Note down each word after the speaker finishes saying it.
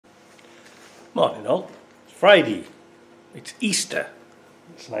Morning all. It's Friday. It's Easter.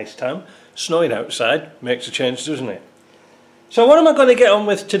 It's a nice time. Snowing outside makes a change, doesn't it? So what am I going to get on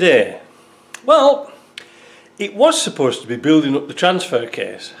with today? Well, it was supposed to be building up the transfer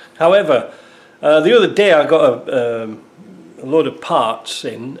case. However, the other day I got a load of parts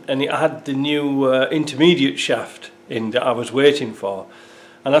in, and it had the new intermediate shaft in that I was waiting for.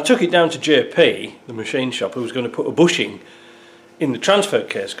 And I took it down to JP, the machine shop, who was going to put a bushing in the transfer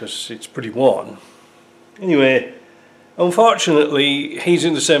case because it's pretty worn. Anyway, unfortunately he's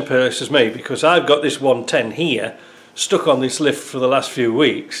in the same place as me, because I've got this 110 here stuck on this lift for the last few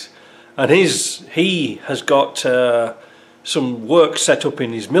weeks, and he has got some work set up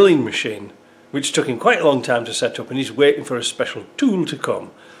in his milling machine, which took him quite a long time to set up, and he's waiting for a special tool to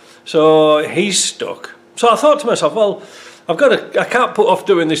come. So he's stuck. So I thought to myself, well, I can't put off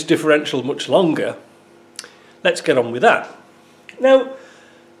doing this differential much longer. Let's get on with that. Now,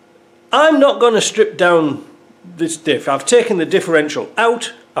 I'm not going to strip down this diff. I've taken the differential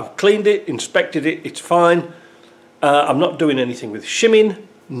out, I've cleaned it, inspected it, it's fine. I'm not doing anything with shimming,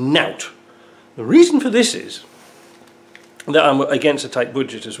 nout. The reason for this is that I'm against a tight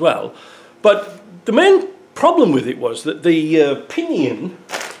budget as well, but the main problem with it was that the pinion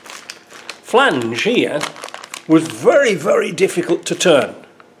flange here was very, very difficult to turn.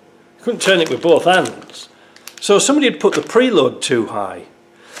 You couldn't turn it with both hands. So somebody had put the preload too high.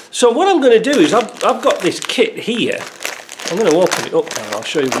 So what I'm going to do is I've got this kit here. I'm going to open it up now. I'll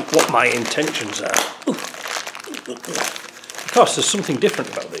show you what my intentions are. Of course, there's something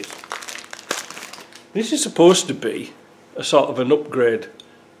different about these. This is supposed to be a sort of an upgrade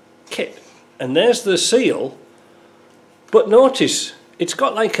kit. And there's the seal. But notice, it's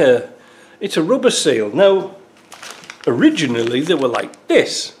got like it's a rubber seal. Now, originally they were like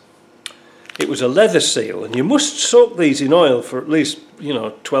this. It was a leather seal, and you must soak these in oil for at least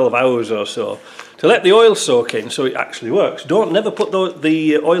 12 hours or so to let the oil soak in so it actually works. Never put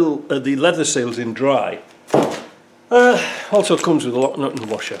the leather seals in dry. Also comes with a lock nut and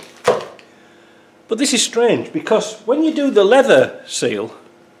washer. But this is strange, because when you do the leather seal,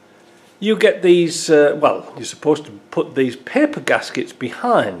 you get these, well, you're supposed to put these paper gaskets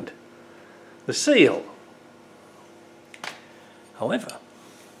behind the seal. However,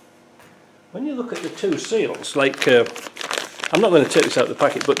 when you look at the two seals, like I'm not going to take this out of the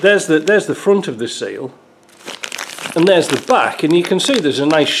packet, but there's the front of the seal, and there's the back, and you can see there's a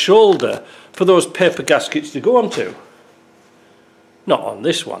nice shoulder for those paper gaskets to go onto. Not on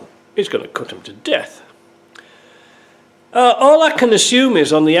this one. It's going to cut them to death. All I can assume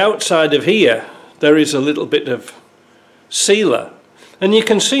is on the outside of here there is a little bit of sealer, and you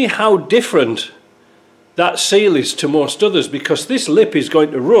can see how different that seal is to most others, because this lip is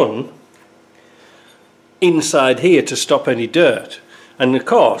going to run inside here to stop any dirt, and of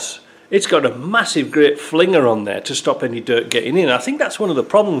course it's got a massive great flinger on there to stop any dirt getting in. I think that's one of the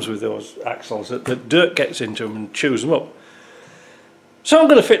problems with those axles, that dirt gets into them and chews them up. So I'm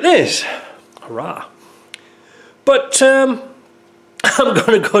going to fit this. Hurrah. But I'm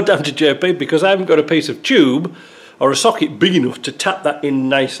going to go down to JP because I haven't got a piece of tube or a socket big enough to tap that in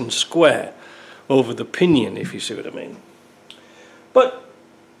nice and square over the pinion, if you see what I mean. But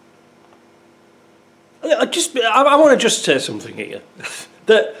I want to just say something here,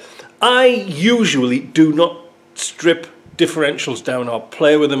 that I usually do not strip differentials down or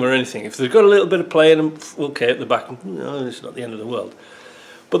play with them or anything. If they've got a little bit of play in them, okay, at the back, no, it's not the end of the world.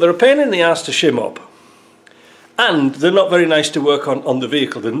 But they're a pain in the ass to shim up, and they're not very nice to work on the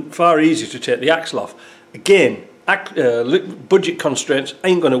vehicle. They're far easier to take the axle off. Again, budget constraints, I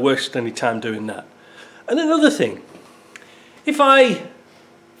ain't going to waste any time doing that. And another thing, in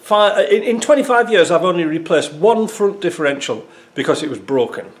 25 years I've only replaced one front differential because it was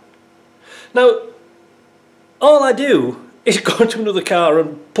broken. Now, all I do is go to another car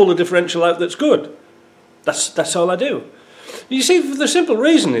and pull a differential out that's good. That's all I do. You see, the simple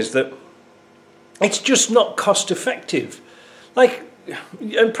reason is that it's just not cost effective. Like,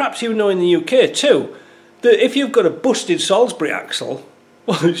 and perhaps you know in the UK too, that if you've got a busted Salisbury axle,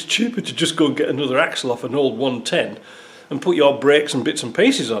 well, it's cheaper to just go and get another axle off an old 110 and put your brakes and bits and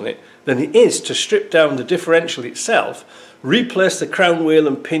pieces on it than it is to strip down the differential itself, replace the crown wheel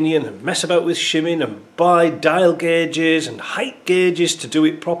and pinion, and mess about with shimming and buy dial gauges and height gauges to do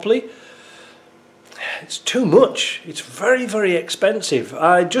it properly. It's too much. It's very, very expensive.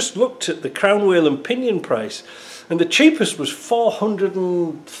 I just looked at the crown wheel and pinion price, and the cheapest was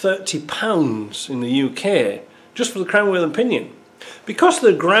 £430 in the UK just for the crown wheel and pinion. Because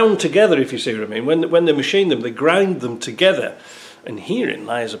they're ground together, if you see what I mean, when they machine them, they grind them together. And herein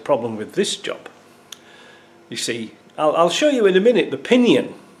lies a problem with this job. You see, I'll show you in a minute the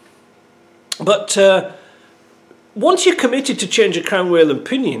pinion. But once you're committed to change a crown wheel and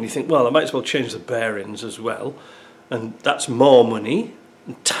pinion, you think, well, I might as well change the bearings as well, and that's more money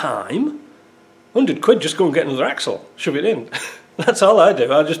and time. 100 quid, just go and get another axle, shove it in. That's all I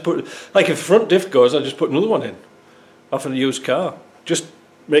do. I just put, like if the front diff goes, I just put another one in off of a used car. Just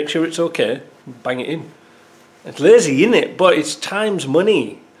make sure it's okay, bang it in. It's lazy, isn't it? But it's time's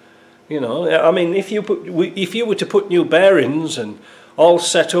money. You know, I mean, if you were to put new bearings and all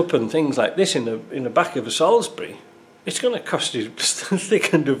set up and things like this in the back of a Salisbury, it's going to cost you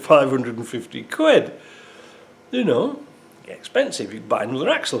thick end of 550 quid. You know, expensive. You could buy another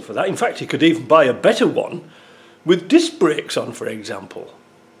axle for that. In fact, you could even buy a better one with disc brakes on, for example.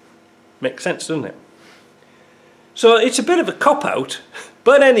 Makes sense, doesn't it? So it's a bit of a cop-out,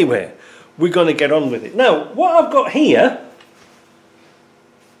 but anyway, we're going to get on with it. Now, what I've got here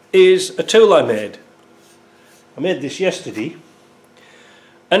is a tool I made. I made this yesterday,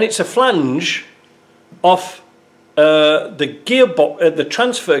 and it's a flange off the gearbox, the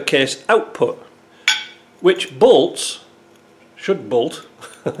transfer case output, which should bolt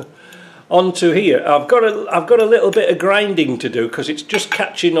onto here. I've got a little bit of grinding to do because it's just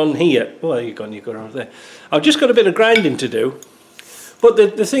catching on here. Oh, there you go, over there. I've just got a bit of grinding to do, but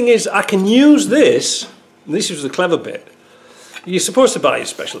the thing is, I can use this. And this is the clever bit. You're supposed to buy a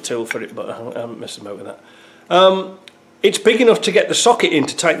special tool for it, but I haven't messed about with that. It's big enough to get the socket in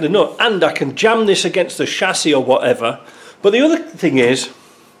to tighten the nut, and I can jam this against the chassis or whatever. But the other thing is,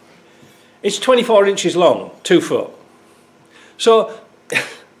 it's 24 inches long, 2 foot. So,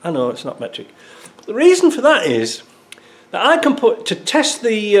 I know it's not metric. But the reason for that is that I can put, to test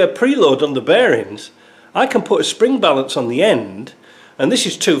the preload on the bearings, I can put a spring balance on the end, and this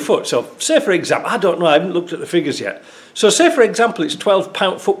is 2 foot. So, say for example, I don't know, I haven't looked at the figures yet. So, say for example, it's 12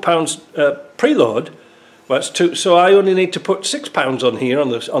 foot-pounds preload. Well, it's 2, so I only need to put 6 pounds on here on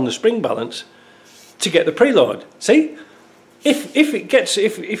the spring balance to get the preload. See?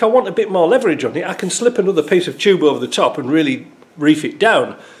 If I want a bit more leverage on it, I can slip another piece of tube over the top and really reef it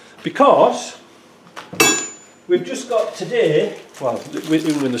down, because we've just got today, well,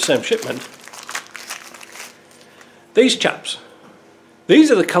 we're in the same shipment, these chaps. These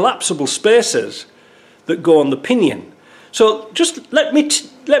are the collapsible spacers that go on the pinion. So just let me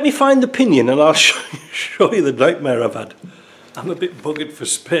find the pinion and I'll show you the nightmare I've had. I'm a bit buggered for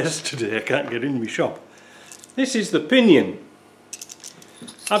space today, I can't get in my shop. This is the pinion.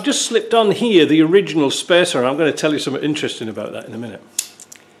 I've just slipped on here the original spacer, and I'm going to tell you something interesting about that in a minute.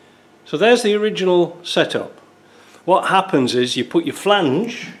 So there's the original setup. What happens is you put your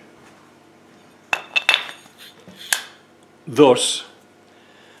flange thus,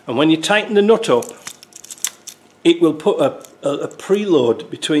 and when you tighten the nut up, it will put a preload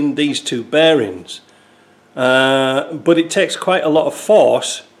between these two bearings, but it takes quite a lot of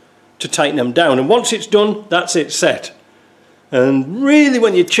force to tighten them down, and once it's done, that's it, set. And really,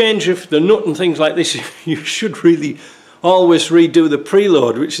 when you change the nut and things like this, you should really always redo the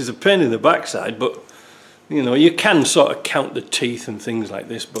preload, which is a pain in the backside, but you know, you can sort of count the teeth and things like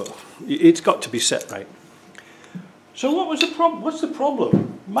this, but it's got to be set right. So what's the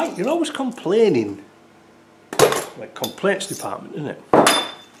problem? Mike, you're always complaining. Like complaints department, isn't it?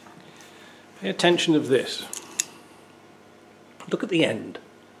 Pay attention of this. Look at the end.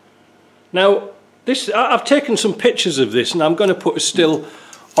 Now, I've taken some pictures of this, and I'm going to put a still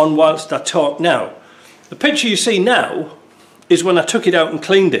on whilst I talk now. The picture you see now is when I took it out and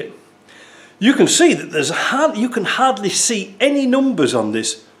cleaned it. You can see that you can hardly see any numbers on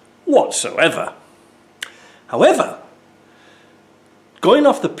this whatsoever. However, going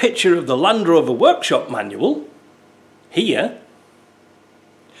off the picture of the Land Rover workshop manual, here,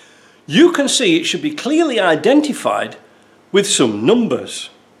 you can see it should be clearly identified with some numbers,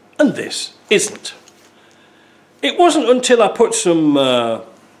 and this isn't. It wasn't until I put some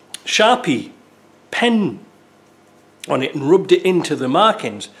Sharpie pen on it and rubbed it into the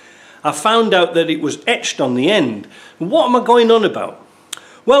markings, I found out that it was etched on the end. What am I going on about?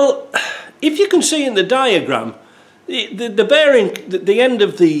 Well, if you can see in the diagram, the bearing, the end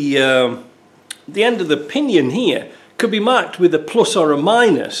of the pinion here could be marked with a plus or a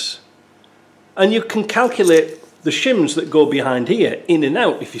minus, and you can calculate the shims that go behind here in and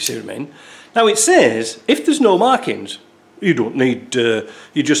out, if you see what I mean. Now it says if there's no markings, you don't need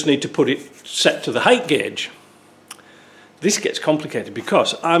you just need to put it set to the height gauge. This gets complicated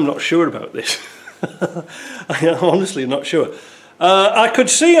because I'm not sure about this. I'm honestly not sure. I could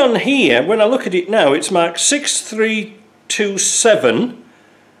see on here, when I look at it now, it's marked 6327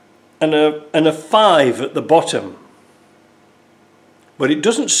 and a 5 at the bottom. But it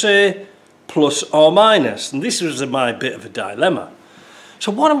doesn't say plus or minus, and this was my bit of a dilemma.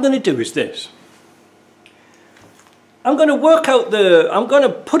 So what I'm going to do is this. I'm going to work out I'm going to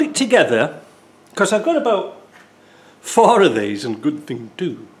put it together, because I've got about 4 of these, and good thing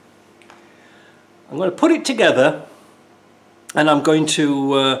too. I'm going to put it together, and I'm going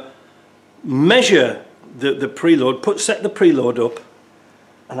to measure the preload, set the preload up,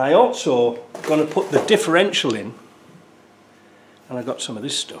 and I also going to put the differential in, and I got some of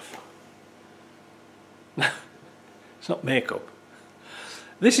this stuff. It's not makeup.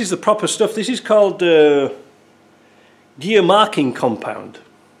 This is the proper stuff. This is called gear marking compound,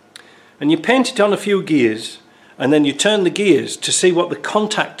 and you paint it on a few gears, and then you turn the gears to see what the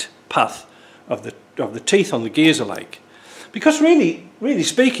contact path of the teeth on the gears are like. Because really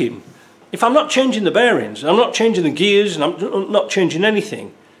speaking, if I'm not changing the bearings, I'm not changing the gears, and I'm not changing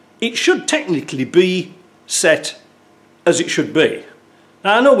anything, it should technically be set as it should be.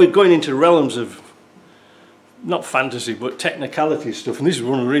 Now I know we're going into the realms of not fantasy but technicality stuff, and this is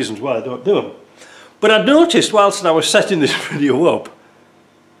one of the reasons why I don't do them. But I noticed whilst I was setting this video up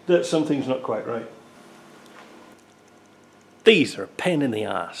that something's not quite right. These are a pain in the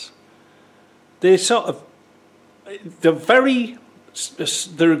arse. They're they're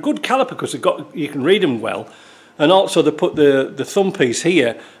a good caliper because you can read them well, and also they put the thumb piece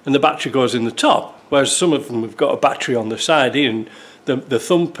here and the battery goes in the top, whereas some of them have got a battery on the side here, and the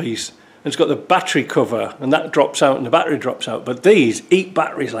thumb piece, and it's got the battery cover, and that drops out and the battery drops out. But these eat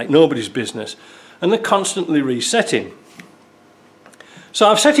batteries like nobody's business, and they're constantly resetting. So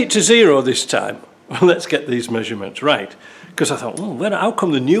I've set it to 0 this time. Well, let's get these measurements right, because I thought, how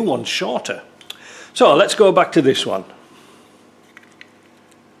come the new one's shorter? So let's go back to this one.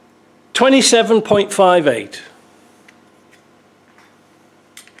 27.58.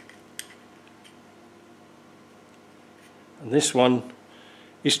 And this one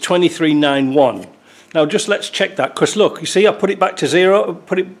is 23.91. Now just let's check that, because look, you see I put it back to 0,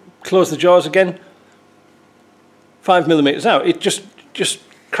 close the jaws again, 5 millimeters out. It just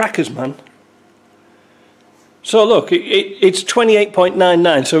crackers, man. So look, it's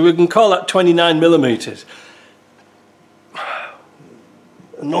 28.99, so we can call that 29 millimeters.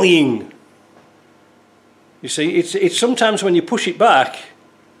 Annoying. You see, it's sometimes when you push it back,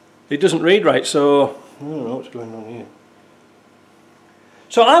 it doesn't read right, so I don't know what's going on here.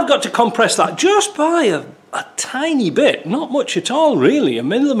 So I've got to compress that just by a tiny bit, not much at all really, a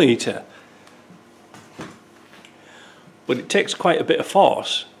millimeter. But it takes quite a bit of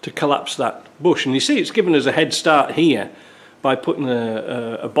force to collapse that bush, and you see it's given us a head start here by putting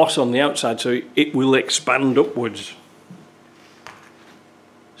a boss on the outside, so it will expand upwards.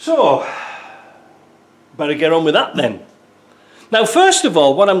 So better get on with that then. Now first of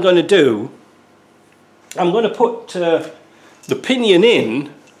all, what I'm going to do, I'm going to put the pinion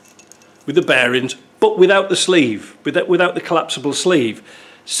in with the bearings, but without the sleeve, without the collapsible sleeve.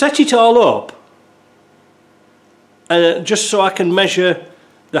 Set it all up, just so I can measure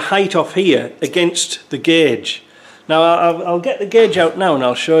the height off here against the gauge. Now I'll get the gauge out now and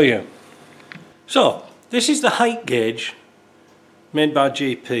I'll show you. So this is the height gauge made by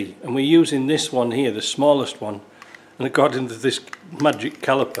GP, and we're using this one here, the smallest one, and according to this magic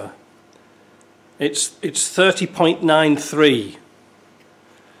caliper, it's 30.93.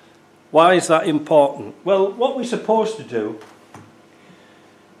 Why is that important? Well, what we're supposed to do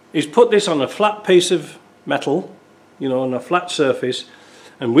is put this on a flat piece of metal, you know, on a flat surface,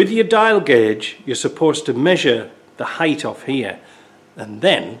 and with your dial gauge you're supposed to measure the height off here, and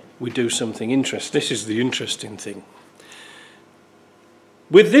then we do something interesting. This is the interesting thing.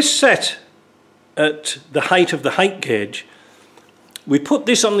 With this set at the height of the height gauge, we put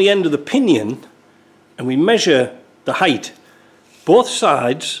this on the end of the pinion and we measure the height, both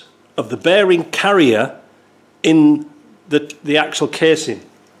sides of the bearing carrier in the axle casing.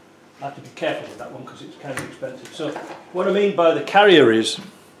 I have to be careful with that one because it's kind of expensive. So what I mean by the carrier is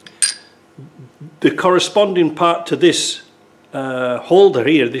the corresponding part to this holder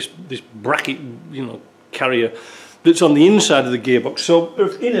here, this bracket, you know, carrier that's on the inside of the gearbox. So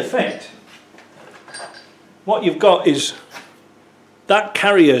in effect, what you've got is that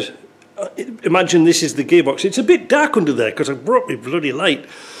carrier. Imagine this is the gearbox. It's a bit dark under there because I brought me bloody light,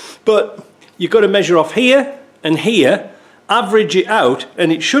 but you've got to measure off here and here, average it out,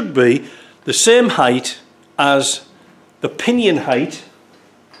 and it should be the same height as the pinion height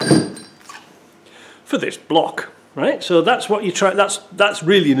for this block, right? So that's what you try. That's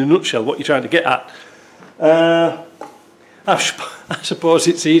really in a nutshell what you're trying to get at. I suppose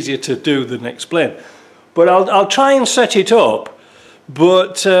it's easier to do than explain, but I'll try and set it up.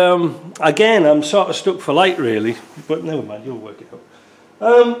 But again, I'm sort of stuck for light really, but never mind, you'll work it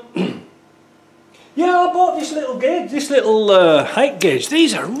out. Yeah, I bought this little gauge, this little height gauge.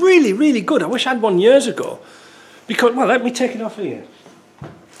 These are really, really good. I wish I had one years ago. Because, well, let me take it off here.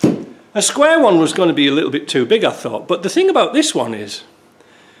 A square one was going to be a little bit too big, I thought. But the thing about this one is,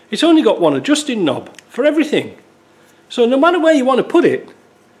 it's only got one adjusting knob for everything. So no matter where you want to put it,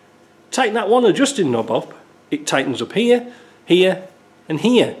 tighten that one adjusting knob up, it tightens up here, here, and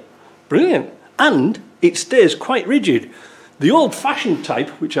here. Brilliant. And it stays quite rigid. The old-fashioned type,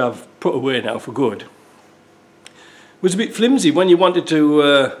 which I've put away now for good, was a bit flimsy when you wanted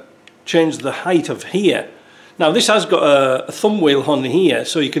to change the height of here. Now this has got a thumb wheel on here,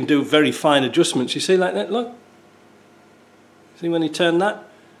 so you can do very fine adjustments. You see like that, look? See when you turn that?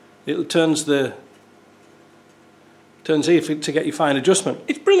 It turns here to get your fine adjustment.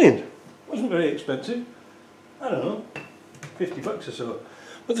 It's brilliant. It wasn't very expensive. I don't know, 50 bucks or so.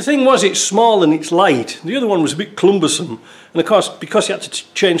 But the thing was, it's small and it's light. The other one was a bit cumbersome. And of course, because you had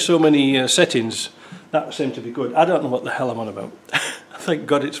to change so many settings, that seemed to be good. I don't know what the hell I'm on about. Thank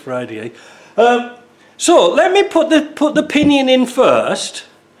God it's Friday, eh? So let me put the pinion in first,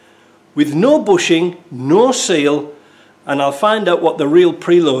 with no bushing, no seal, and I'll find out what the real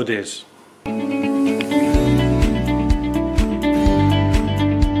preload is.